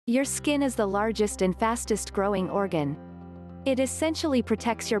Your skin is the largest and fastest growing organ. It essentially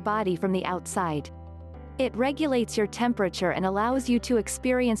protects your body from the outside. It regulates your temperature and allows you to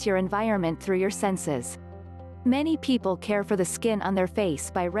experience your environment through your senses. Many people care for the skin on their face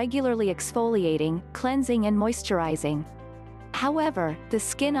by regularly exfoliating, cleansing and moisturizing. However, the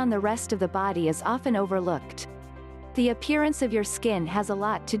skin on the rest of the body is often overlooked. The appearance of your skin has a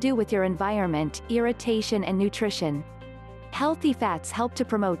lot to do with your environment, irritation and nutrition. Healthy fats help to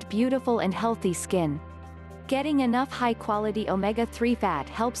promote beautiful and healthy skin. Getting enough high-quality omega-3 fat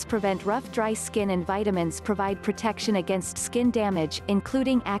helps prevent rough, dry skin, and vitamins provide protection against skin damage,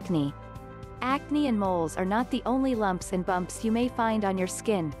 including acne. Acne and moles are not the only lumps and bumps you may find on your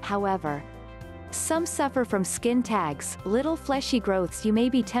skin, however. Some suffer from skin tags, little fleshy growths you may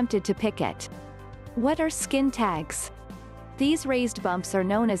be tempted to pick at. What are skin tags? These raised bumps are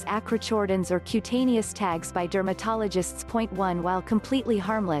known as acrochordons or cutaneous tags by dermatologists. 1 While completely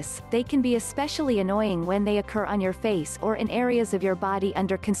harmless, they can be especially annoying when they occur on your face or in areas of your body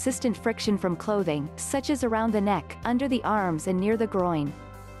under consistent friction from clothing, such as around the neck, under the arms and near the groin.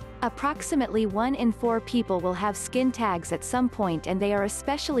 Approximately 1 in 4 people will have skin tags at some point, and they are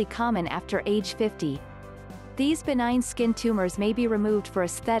especially common after age 50. These benign skin tumors may be removed for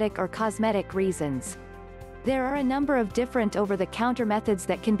aesthetic or cosmetic reasons. There are a number of different over-the-counter methods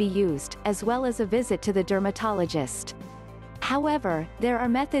that can be used, as well as a visit to the dermatologist. However, there are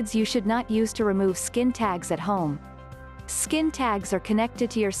methods you should not use to remove skin tags at home. Skin tags are connected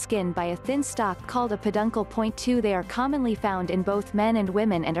to your skin by a thin stalk called a peduncle. 2 They are commonly found in both men and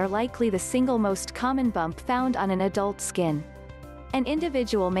women and are likely the single most common bump found on an adult skin. An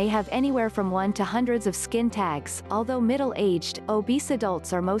individual may have anywhere from 1 to hundreds of skin tags, although middle-aged, obese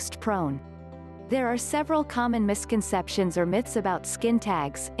adults are most prone. There are several common misconceptions or myths about skin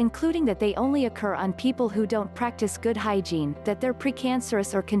tags, including that they only occur on people who don't practice good hygiene, that they're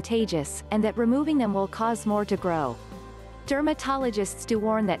precancerous or contagious, and that removing them will cause more to grow. Dermatologists do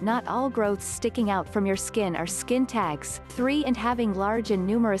warn that not all growths sticking out from your skin are skin tags. 3 And having large and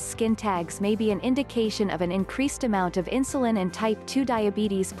numerous skin tags may be an indication of an increased amount of insulin and type 2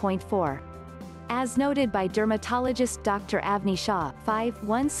 diabetes. 4 As noted by dermatologist Dr. Avni Shah. 5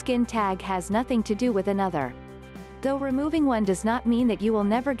 One skin tag has nothing to do with another. Though removing one does not mean that you will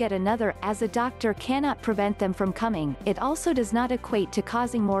never get another, as a doctor cannot prevent them from coming, it also does not equate to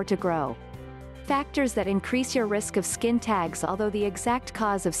causing more to grow. Factors that increase your risk of skin tags. Although the exact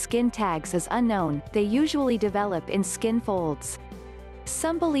cause of skin tags is unknown, they usually develop in skin folds.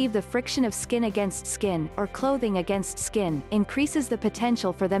 Some believe the friction of skin against skin, or clothing against skin, increases the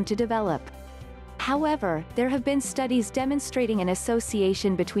potential for them to develop. However, there have been studies demonstrating an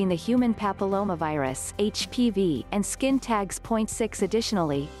association between the human papillomavirus (HPV) and skin tags. 6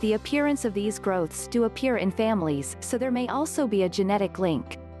 Additionally, the appearance of these growths do appear in families, so there may also be a genetic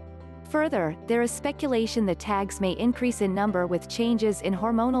link. Further, there is speculation that tags may increase in number with changes in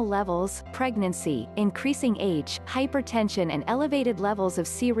hormonal levels, pregnancy, increasing age, hypertension and elevated levels of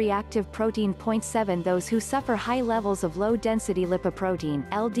C-reactive protein. 7 Those who suffer high levels of low-density lipoprotein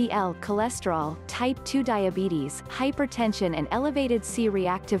 (LDL) cholesterol, type 2 diabetes, hypertension and elevated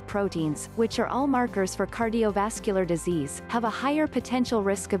C-reactive proteins, which are all markers for cardiovascular disease, have a higher potential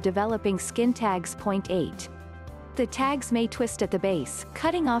risk of developing skin tags. 8 The tags may twist at the base,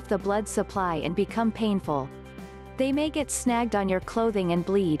 cutting off the blood supply and become painful. They may get snagged on your clothing and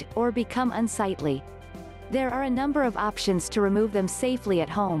bleed, or become unsightly. There are a number of options to remove them safely at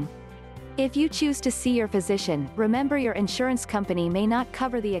home. If you choose to see your physician, remember your insurance company may not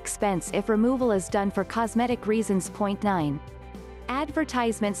cover the expense if removal is done for cosmetic reasons. 9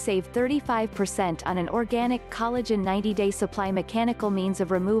 Advertisements save 35% on an organic collagen 90-day supply. Mechanical means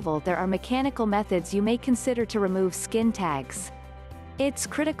of removal. There are mechanical methods you may consider to remove skin tags. It's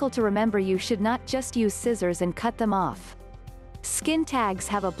critical to remember you should not just use scissors and cut them off. Skin tags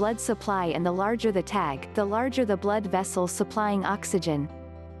have a blood supply, and the larger the tag, the larger the blood vessels supplying oxygen.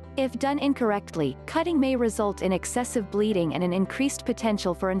 If done incorrectly, cutting may result in excessive bleeding and an increased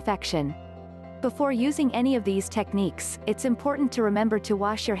potential for infection. Before using any of these techniques, it's important to remember to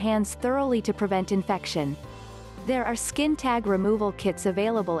wash your hands thoroughly to prevent infection. There are skin tag removal kits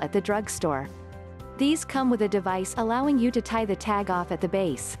available at the drugstore. These come with a device allowing you to tie the tag off at the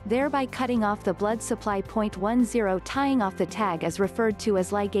base, thereby cutting off the blood supply. 10 Tying off the tag is referred to as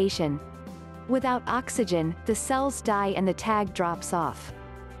ligation. Without oxygen, the cells die and the tag drops off.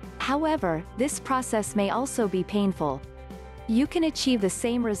 However, this process may also be painful. You can achieve the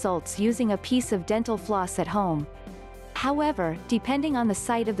same results using a piece of dental floss at home. However, depending on the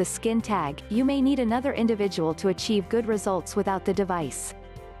site of the skin tag, you may need another individual to achieve good results without the device.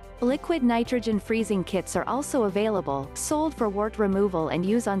 Liquid nitrogen freezing kits are also available, sold for wart removal and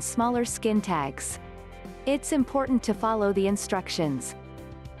use on smaller skin tags. It's important to follow the instructions.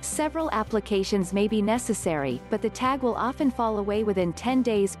 Several applications may be necessary, but the tag will often fall away within 10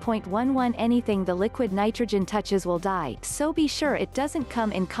 days. 11 Anything the liquid nitrogen touches will die, so be sure it doesn't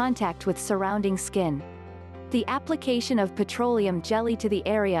come in contact with surrounding skin. The application of petroleum jelly to the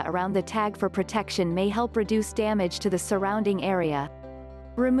area around the tag for protection may help reduce damage to the surrounding area.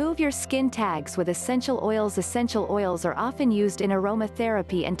 Remove your skin tags with essential oils. Essential oils are often used in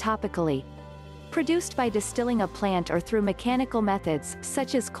aromatherapy and topically. Produced by distilling a plant or through mechanical methods,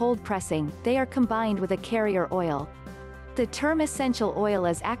 such as cold pressing, they are combined with a carrier oil. The term essential oil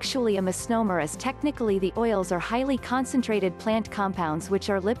is actually a misnomer, as technically the oils are highly concentrated plant compounds which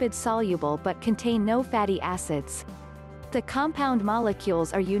are lipid-soluble but contain no fatty acids. The compound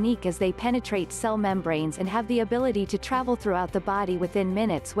molecules are unique as they penetrate cell membranes and have the ability to travel throughout the body within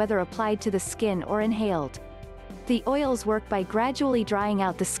minutes, whether applied to the skin or inhaled. The oils work by gradually drying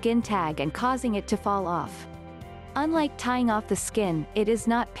out the skin tag and causing it to fall off. Unlike tying off the skin, it is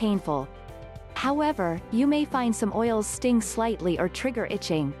not painful. However, you may find some oils sting slightly or trigger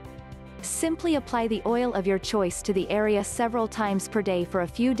itching. Simply apply the oil of your choice to the area several times per day for a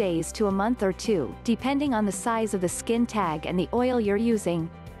few days to a month or two, depending on the size of the skin tag and the oil you're using.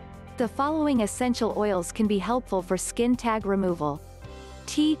 The following essential oils can be helpful for skin tag removal.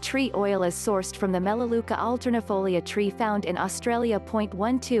 Tea tree oil is sourced from the Melaleuca alternifolia tree found in Australia.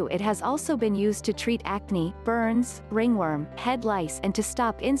 12 It has also been used to treat acne, burns, ringworm, head lice, and to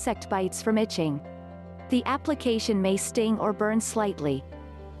stop insect bites from itching. The application may sting or burn slightly.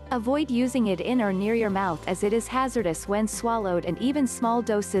 Avoid using it in or near your mouth as it is hazardous when swallowed, and even small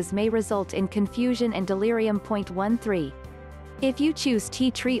doses may result in confusion and delirium. 13 If you choose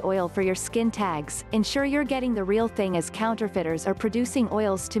tea tree oil for your skin tags, ensure you're getting the real thing, as counterfeiters are producing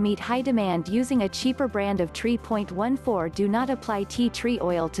oils to meet high demand using a cheaper brand of tree. 14 Do not apply tea tree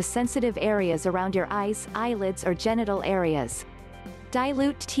oil to sensitive areas around your eyes, eyelids, or genital areas.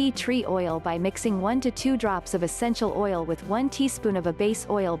 Dilute tea tree oil by mixing 1 to 2 drops of essential oil with 1 teaspoon of a base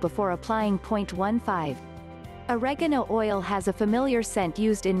oil before applying. 15 Oregano oil has a familiar scent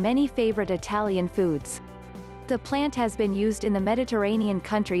used in many favorite Italian foods. The plant has been used in the Mediterranean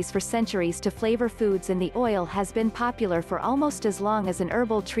countries for centuries to flavor foods, and the oil has been popular for almost as long as an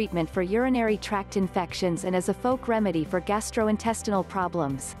herbal treatment for urinary tract infections and as a folk remedy for gastrointestinal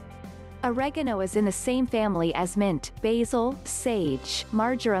problems. Oregano is in the same family as mint, basil, sage,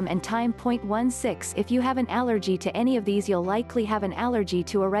 marjoram, and thyme. 16 If you have an allergy to any of these, you'll likely have an allergy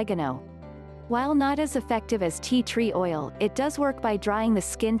to oregano. While not as effective as tea tree oil, it does work by drying the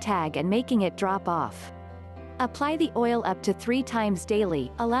skin tag and making it drop off. Apply the oil up to 3 times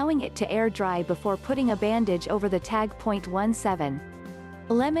daily, allowing it to air dry before putting a bandage over the tag. 17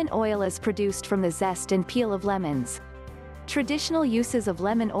 Lemon oil is produced from the zest and peel of lemons. Traditional uses of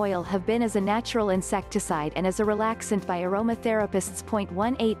lemon oil have been as a natural insecticide and as a relaxant by aromatherapists.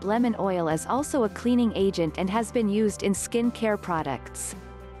 18 Lemon oil is also a cleaning agent and has been used in skin care products.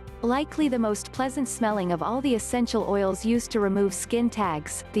 Likely the most pleasant smelling of all the essential oils used to remove skin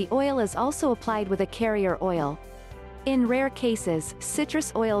tags, the oil is also applied with a carrier oil. In rare cases,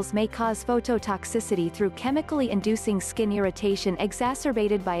 citrus oils may cause phototoxicity through chemically inducing skin irritation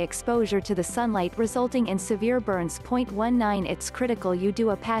exacerbated by exposure to the sunlight, resulting in severe burns. 19 It's critical you do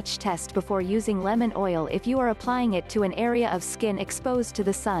a patch test before using lemon oil if you are applying it to an area of skin exposed to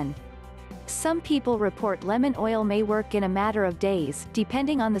the sun. Some people report lemon oil may work in a matter of days,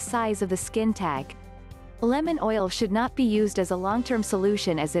 depending on the size of the skin tag. Lemon oil should not be used as a long-term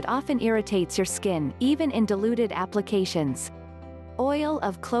solution as it often irritates your skin, even in diluted applications. Oil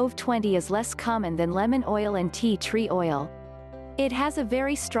of clove 20 is less common than lemon oil and tea tree oil. It has a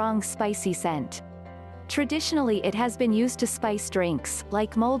very strong spicy scent. Traditionally it has been used to spice drinks,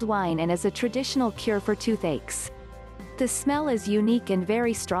 like mulled wine, and as a traditional cure for toothaches. The smell is unique and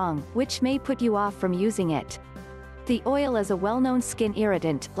very strong, which may put you off from using it. The oil is a well-known skin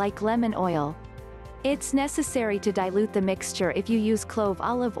irritant, like lemon oil. It's necessary to dilute the mixture if you use clove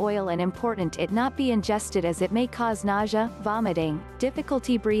olive oil, and important it not be ingested as it may cause nausea, vomiting,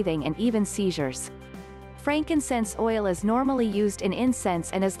 difficulty breathing, and even seizures. Frankincense oil is normally used in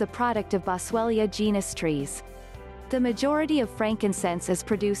incense and is the product of Boswellia genus trees. The majority of frankincense is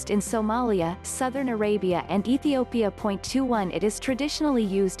produced in Somalia, southern Arabia, and Ethiopia. 21 It is traditionally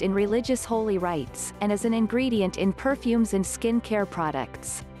used in religious holy rites, and as an ingredient in perfumes and skin care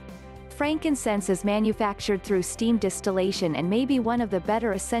products. Frankincense is manufactured through steam distillation and may be one of the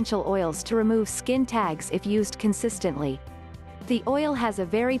better essential oils to remove skin tags if used consistently. The oil has a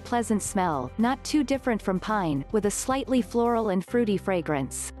very pleasant smell, not too different from pine, with a slightly floral and fruity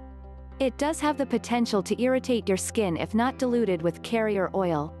fragrance. It does have the potential to irritate your skin if not diluted with carrier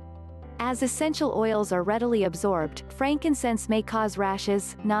oil. As essential oils are readily absorbed, frankincense may cause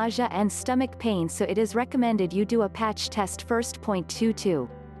rashes, nausea and stomach pain, so it is recommended you do a patch test first. 22.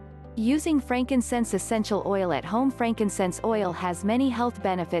 Using frankincense essential oil at home. Frankincense oil has many health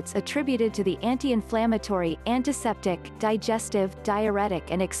benefits attributed to the anti-inflammatory, antiseptic, digestive, diuretic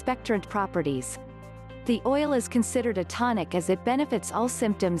and expectorant properties. The oil is considered a tonic as it benefits all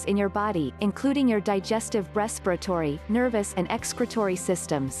symptoms in your body, including your digestive, respiratory, nervous and excretory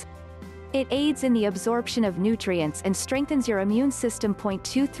systems. It aids in the absorption of nutrients and strengthens your immune system.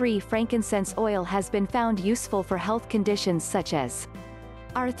 23. Frankincense oil has been found useful for health conditions such as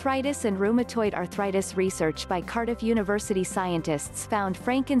arthritis and rheumatoid arthritis. Research by Cardiff University scientists found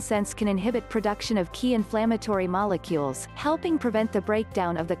frankincense can inhibit production of key inflammatory molecules, helping prevent the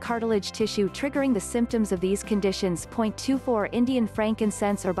breakdown of the cartilage tissue, triggering the symptoms of these conditions. 24. Indian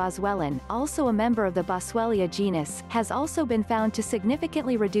frankincense or boswellia, also a member of the Boswellia genus, has also been found to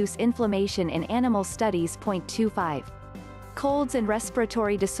significantly reduce inflammation in animal studies. 25. Colds and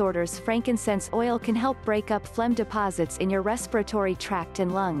respiratory disorders. Frankincense oil can help break up phlegm deposits in your respiratory tract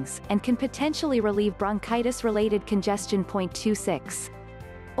and lungs, and can potentially relieve bronchitis-related congestion. 26.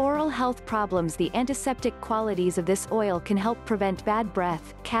 Oral health problems. The antiseptic qualities of this oil can help prevent bad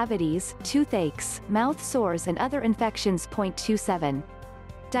breath, cavities, toothaches, mouth sores and other infections. 27.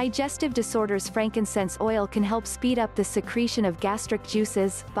 Digestive disorders. Frankincense oil can help speed up the secretion of gastric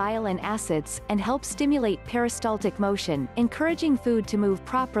juices, bile and acids, and help stimulate peristaltic motion, encouraging food to move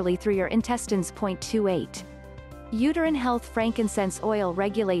properly through your intestines. 28. Uterine health. Frankincense oil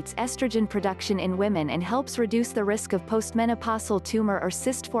regulates estrogen production in women and helps reduce the risk of postmenopausal tumor or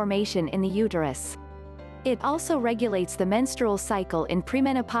cyst formation in the uterus. It also regulates the menstrual cycle in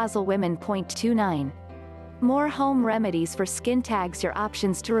premenopausal women. 29. More home remedies for skin tags. Your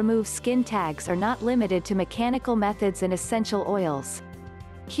options to remove skin tags are not limited to mechanical methods and essential oils.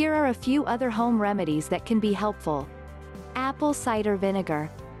 Here are a few other home remedies that can be helpful. Apple cider vinegar.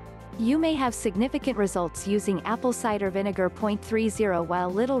 You may have significant results using apple cider vinegar. 30.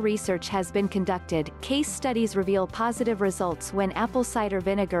 While little research has been conducted, case studies reveal positive results when apple cider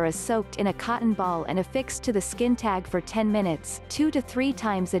vinegar is soaked in a cotton ball and affixed to the skin tag for 10 minutes, 2 to 3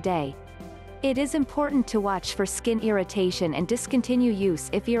 times a day. It is important to watch for skin irritation and discontinue use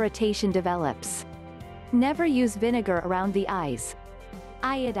if irritation develops. Never use vinegar around the eyes.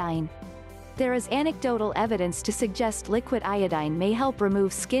 Iodine. There is anecdotal evidence to suggest liquid iodine may help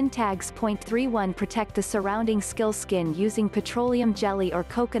remove skin tags. 31. Protect the surrounding skin using petroleum jelly or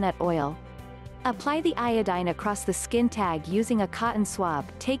coconut oil. Apply the iodine across the skin tag using a cotton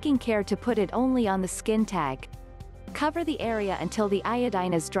swab, taking care to put it only on the skin tag. Cover the area until the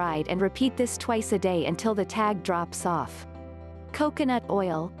iodine is dried and repeat this twice a day until the tag drops off. Coconut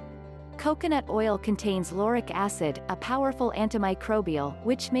oil. Coconut oil contains lauric acid, a powerful antimicrobial,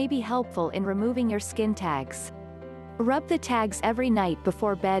 which may be helpful in removing your skin tags. Rub the tags every night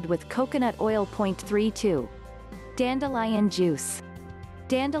before bed with coconut oil. 32. Dandelion juice.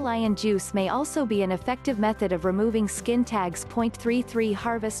 Dandelion juice may also be an effective method of removing skin tags. 33.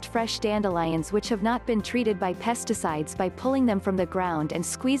 Harvest fresh dandelions which have not been treated by pesticides by pulling them from the ground and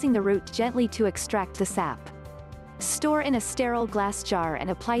squeezing the root gently to extract the sap. Store in a sterile glass jar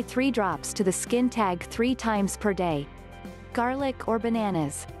and apply 3 drops to the skin tag 3 times per day. Garlic or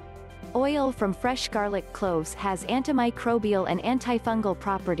bananas. Oil from fresh garlic cloves has antimicrobial and antifungal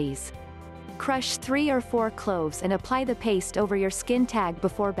properties. Crush 3 or 4 cloves and apply the paste over your skin tag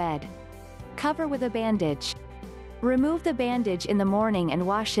before bed. Cover with a bandage. Remove the bandage in the morning and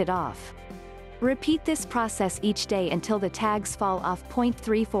wash it off. Repeat this process each day until the tags fall off.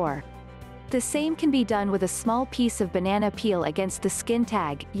 34. The same can be done with a small piece of banana peel against the skin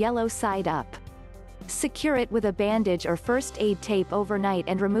tag, yellow side up. Secure it with a bandage or first aid tape overnight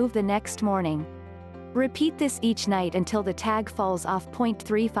and remove the next morning. Repeat this each night until the tag falls off.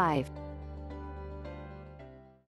 35.